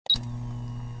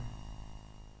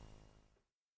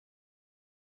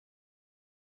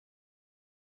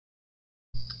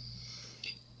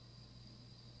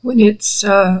When it's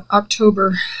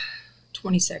October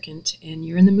 22nd and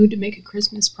you're in the mood to make a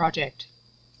Christmas project,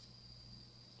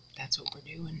 that's what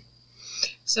we're doing.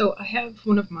 So I have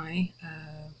one of my,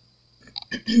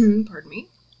 pardon me,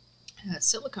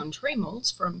 silicone tray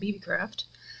molds from BBcraft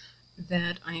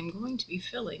that I am going to be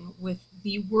filling with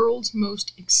the world's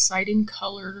most exciting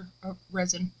color of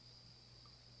resin,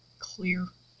 clear.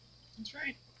 That's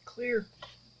right, clear.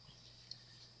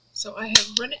 So I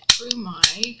have run it through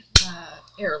my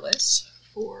airless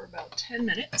for about 10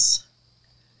 minutes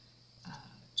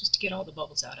just to get all the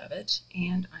bubbles out of it,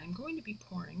 and I'm going to be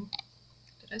pouring,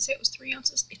 did I say it was 3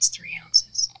 ounces? It's 3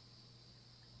 ounces.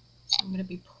 So I'm going to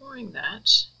be pouring that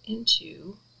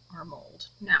into our mold.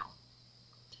 Now,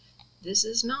 this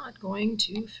is not going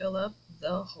to fill up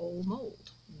the whole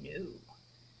mold. No.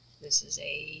 This is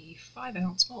a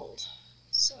 5-ounce mold.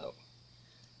 So,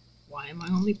 why am I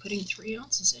only putting 3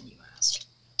 ounces in, you ask?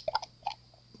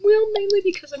 Well, mainly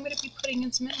because I'm going to be putting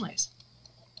in some inlays.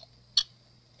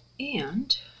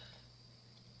 And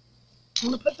I'm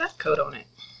going to put back coat on it.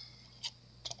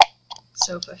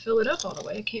 So if I fill it up all the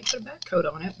way, I can't put a back coat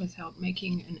on it without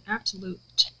making an absolute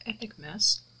epic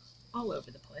mess all over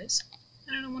the place.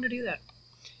 And I don't want to do that.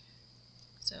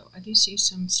 So I do see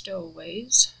some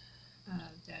stowaways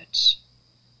that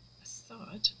I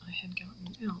thought I had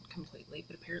gotten out completely,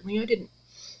 but apparently I didn't.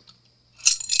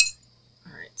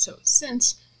 Alright, so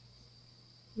since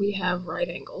we have right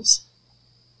angles,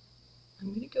 I'm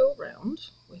going to go around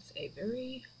with a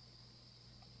very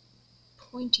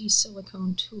pointy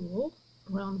silicone tool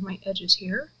around my edges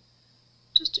here,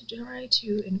 just to try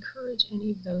to encourage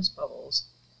any of those bubbles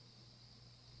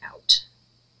out.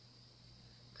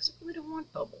 Because I really don't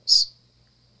want bubbles.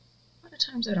 A lot of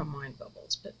times I don't mind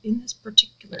bubbles, but in this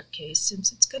particular case,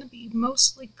 since it's going to be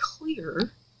mostly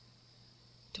clear,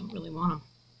 don't really want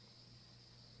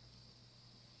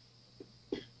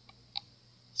them.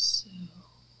 So,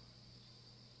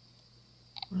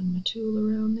 run my tool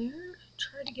around there,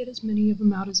 try to get as many of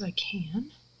them out as I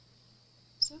can.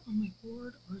 Is that on my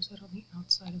board, or is that on the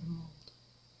outside of the mold?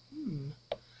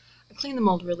 I cleaned the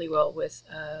mold really well with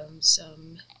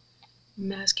some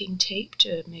masking tape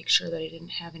to make sure that I didn't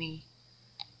have any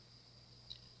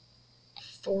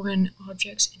foreign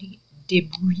objects, any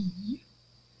debris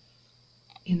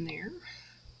in there.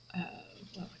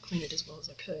 Well, I cleaned it as well as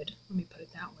I could. Let me put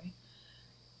it that way.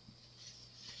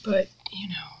 But, you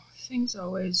know, things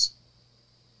always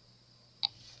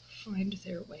find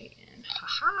their way in.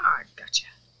 Ha-ha! Gotcha!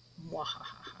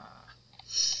 Mwahaha!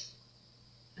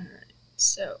 Alright,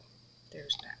 so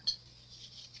there's that.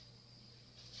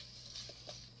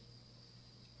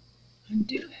 I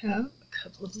do have a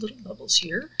couple of little bubbles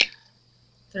here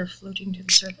that are floating to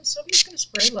the surface, so I'm just going to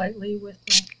spray lightly with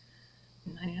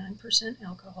my 99%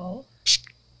 alcohol.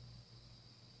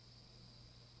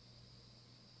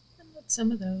 And let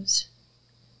some of those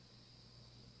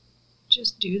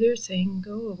just do their thing,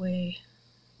 go away,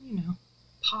 you know,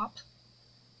 pop,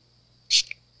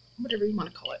 whatever you want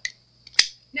to call it.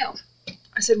 Now,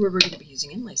 I said we were going to be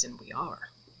using inlays, and we are.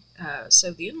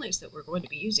 So the inlays that we're going to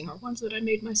be using are ones that I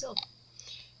made myself.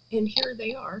 And here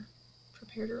they are,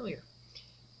 prepared earlier.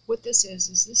 What this is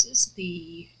this is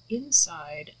the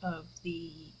inside of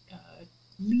the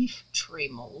leaf tray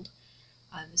mold.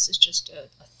 This is just a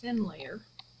thin layer.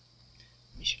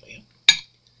 Let me show you.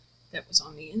 That was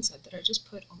on the inside that I just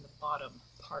put on the bottom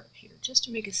part of here, just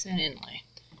to make a thin inlay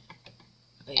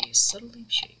of a subtle leaf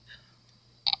shape.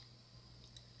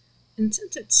 And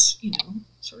since it's, you know,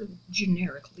 sort of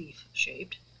generic leaf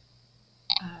shaped,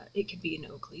 it could be an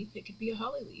oak leaf, it could be a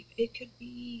holly leaf, it could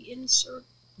be insert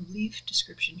leaf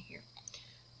description here.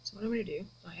 So what I'm going to do,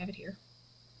 I have it here,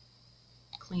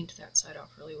 cleaned that side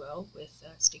off really well with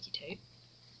sticky tape,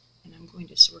 and I'm going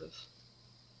to sort of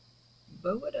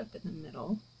bow it up in the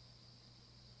middle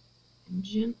and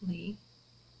gently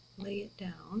lay it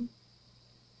down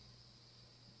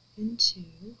into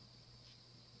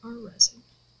our resin.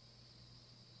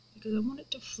 Because I want it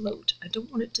to float. I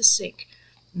don't want it to sink.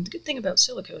 And the good thing about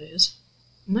silicone is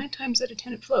 9 times out of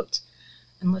 10 it floats,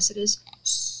 unless it is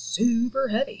super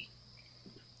heavy.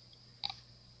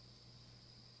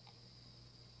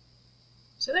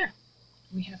 So there,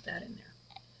 we have that in there.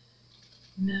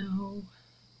 Now,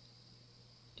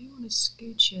 I do want to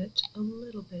scooch it a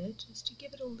little bit, just to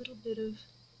give it a little bit of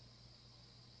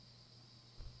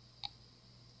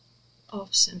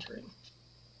off-centering.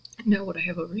 Now what I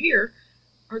have over here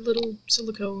are little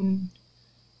silicone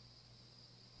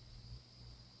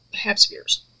half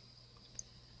spheres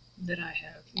that I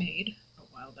have made a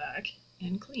while back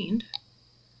and cleaned.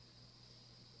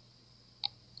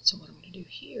 So what I'm going to do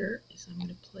here is I'm going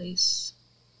to place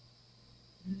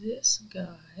this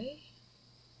guy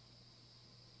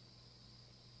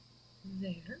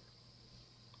there,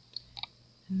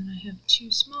 and then I have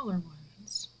two smaller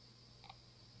ones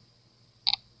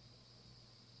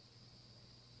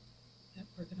that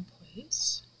we're going to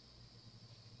place.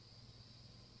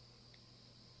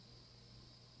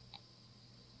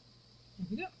 There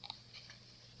we go.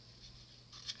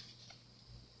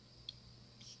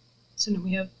 So now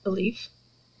we have a leaf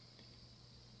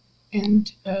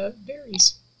and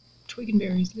berries, twig and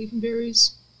berries, leaf and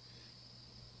berries,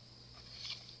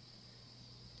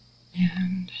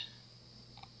 and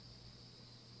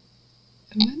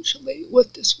eventually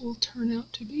what this will turn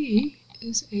out to be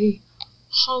is a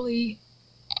holly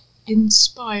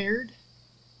inspired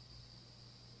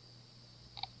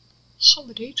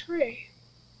holiday tray.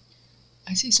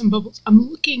 I see some bubbles. I'm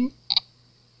looking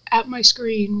at my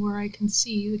screen where I can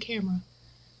see the camera,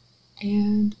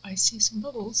 and I see some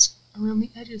bubbles around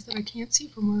the edges that I can't see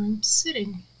from where I'm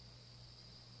sitting.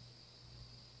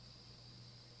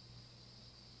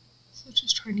 So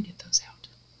just trying to get those out.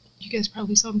 You guys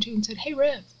probably saw them too and said, "Hey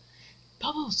Rev,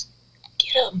 bubbles,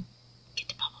 get them, get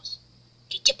the bubbles,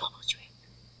 get your bubbles, Rev."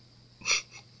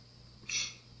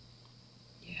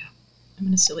 Yeah, I'm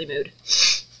in a silly mood.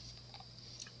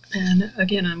 And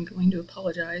again, I'm going to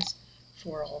apologize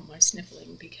for all my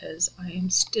sniffling because I am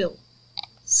still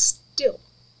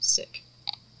sick.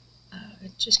 I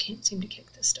just can't seem to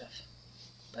kick this stuff,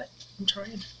 but I'm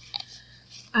trying.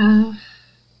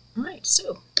 Alright,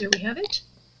 so there we have it.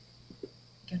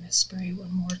 Gonna spray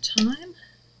one more time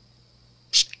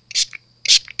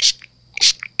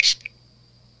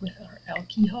with our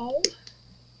alcohol.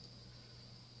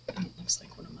 And it looks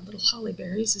like one of my little holly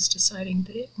berries is deciding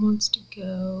that it wants to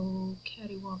go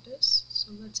cattywampus,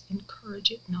 so let's encourage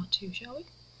it not to, shall we?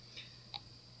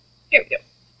 Here we go.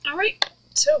 Alright,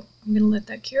 so I'm going to let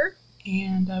that cure,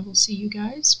 and I will see you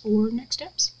guys for next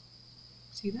steps.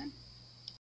 See you then.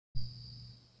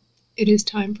 It is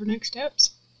time for next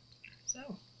steps.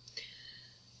 So,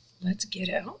 let's get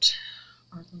out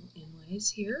our little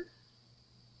inlays here.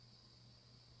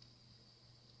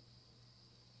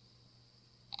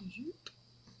 Zoop.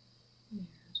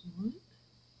 There's one.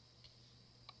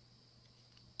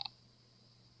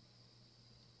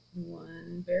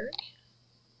 One berry.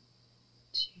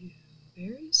 Two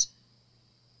berries.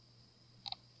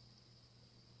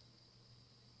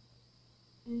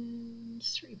 And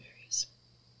three berries.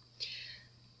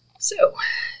 So,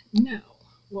 now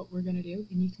what we're going to do,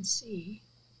 and you can see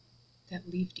that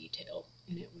leaf detail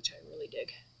in it, which I really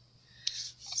dig.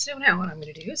 So now what I'm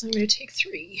going to do is I'm going to take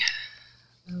three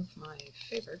of my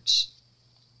favorite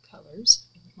colors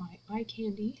of my Eye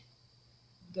Candy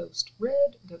Ghost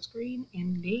Red, Ghost Green,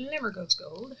 and Glimmer Ghost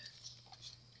Gold,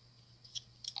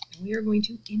 and we are going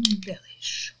to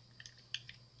embellish.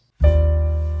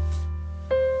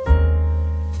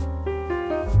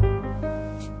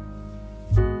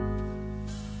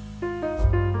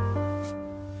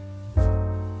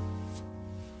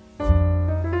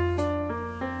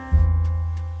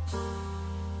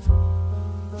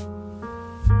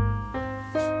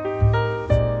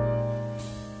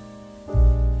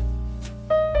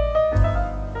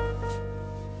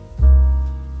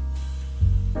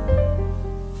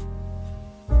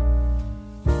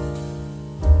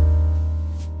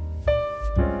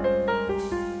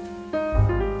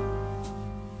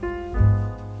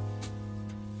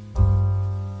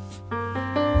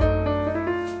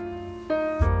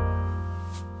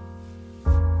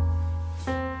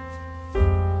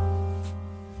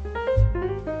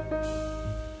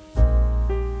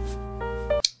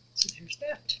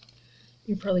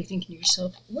 You're probably thinking to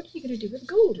yourself, what are you going to do with the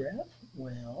gold, Rev?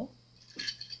 Well,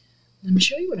 let me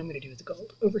show you what I'm going to do with the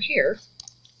gold. Over here,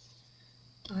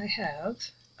 I have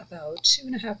about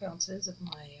 2.5 ounces of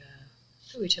my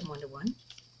Fluid 1-to-1.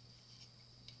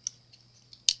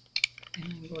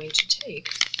 And I'm going to take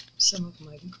some of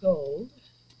my gold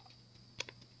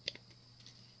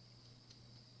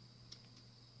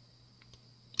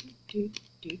and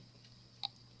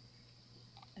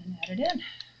add it in.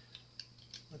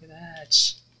 Look at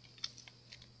that.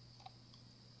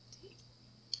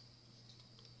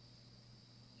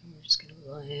 And we're just going to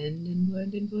blend and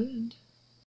blend and blend.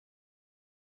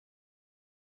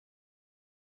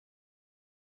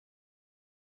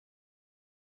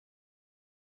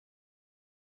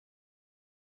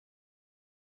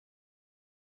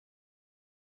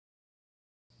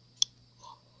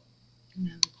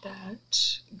 Now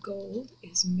that gold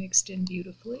is mixed in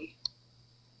beautifully.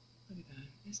 Look at that.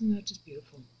 Isn't that just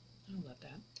beautiful? I love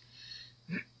that.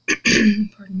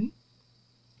 Pardon me.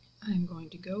 I'm going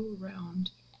to go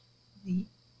around the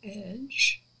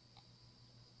edge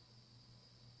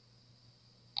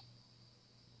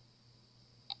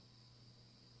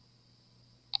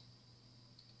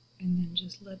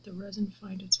just let the resin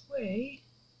find its way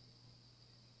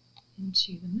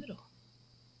into the middle.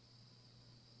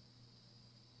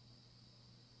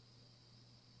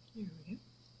 There we go.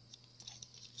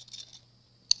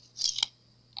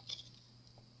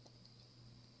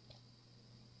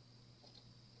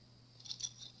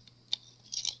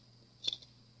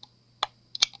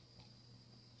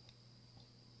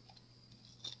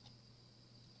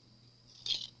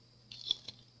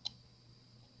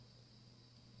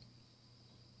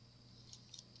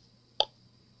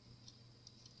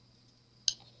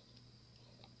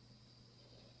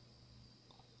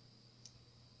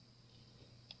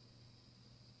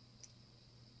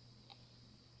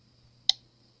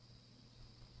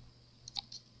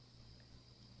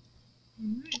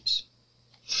 Alright.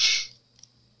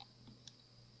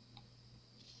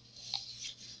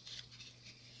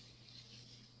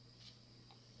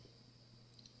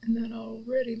 And that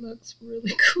already looks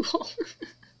really cool.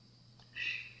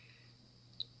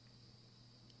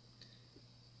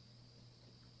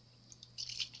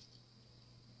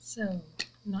 So,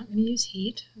 I'm not going to use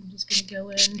heat. I'm just going to go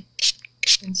in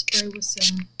and spray with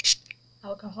some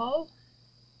alcohol.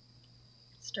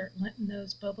 Start letting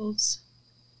those bubbles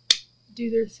do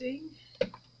their thing.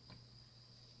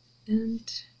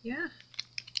 And yeah,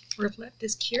 we're going to let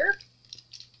this cure.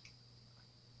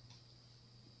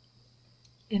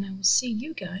 And I will see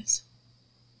you guys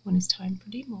when it's time for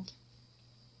demold.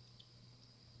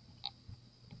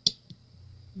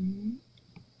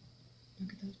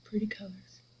 Look at those pretty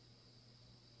colors.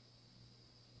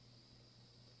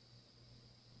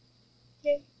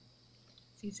 Yay!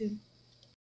 See you soon.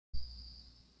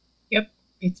 Yep,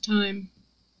 it's time.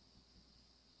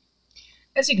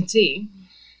 As you can see,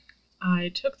 I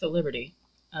took the liberty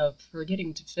of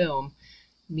forgetting to film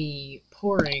me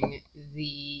pouring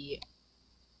the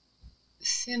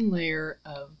thin layer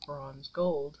of bronze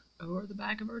gold over the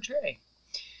back of our tray.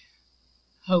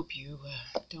 Hope you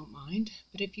don't mind,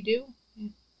 but if you do, yeah,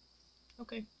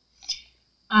 okay.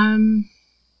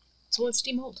 So let's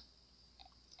demold.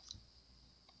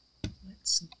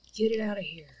 Let's get it out of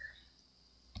here.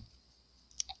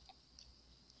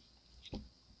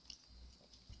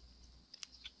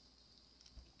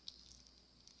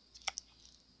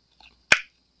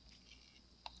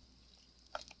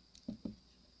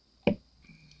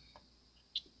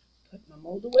 Put my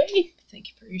mold away. Thank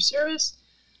you for your service.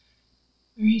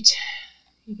 All right,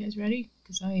 you guys ready?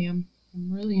 Because I am.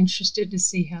 I'm really interested to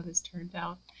see how this turned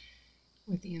out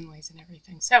with the inlays and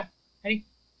everything. So, ready?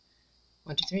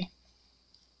 1, 2, 3.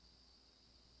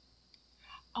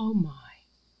 Oh my.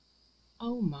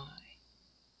 Oh my.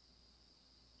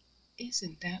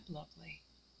 Isn't that lovely?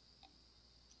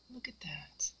 Look at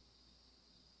that.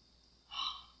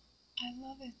 I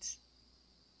love it.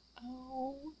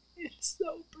 Oh, it's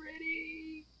so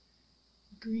pretty.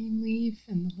 Green leaf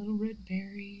and the little red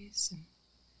berries and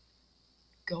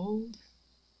gold.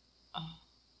 Oh,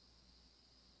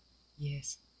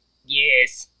 yes.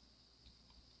 Yes.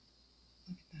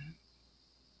 Look at that.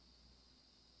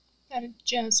 That it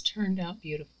just turned out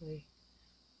beautifully.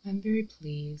 I'm very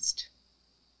pleased.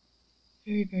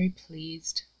 Very, very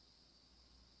pleased.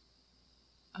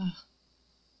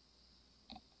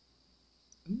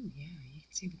 Ooh, yeah, you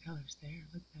can see the colors there.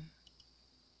 Look at that.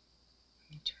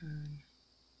 Let me turn.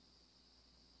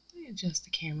 Let me adjust the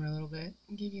camera a little bit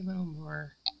and give you a little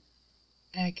more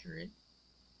accurate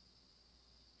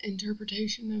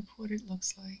interpretation of what it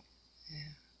looks like.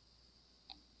 Yeah.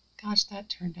 Gosh, that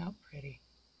turned out pretty.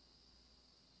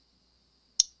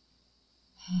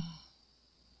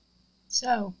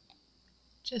 So,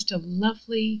 just a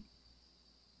lovely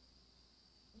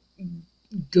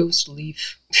ghost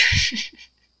leaf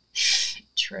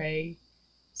tray.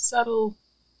 Subtle,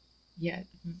 yet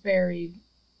very,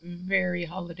 very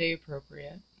holiday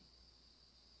appropriate.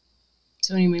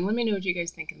 So anyway, let me know what you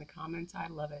guys think in the comments. I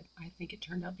love it. I think it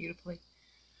turned out beautifully.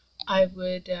 I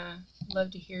would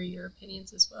love to hear your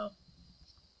opinions as well.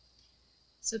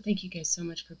 So thank you guys so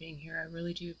much for being here. I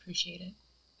really do appreciate it.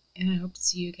 And I hope to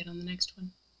see you again on the next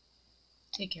one.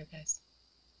 Take care, guys.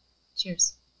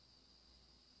 Cheers.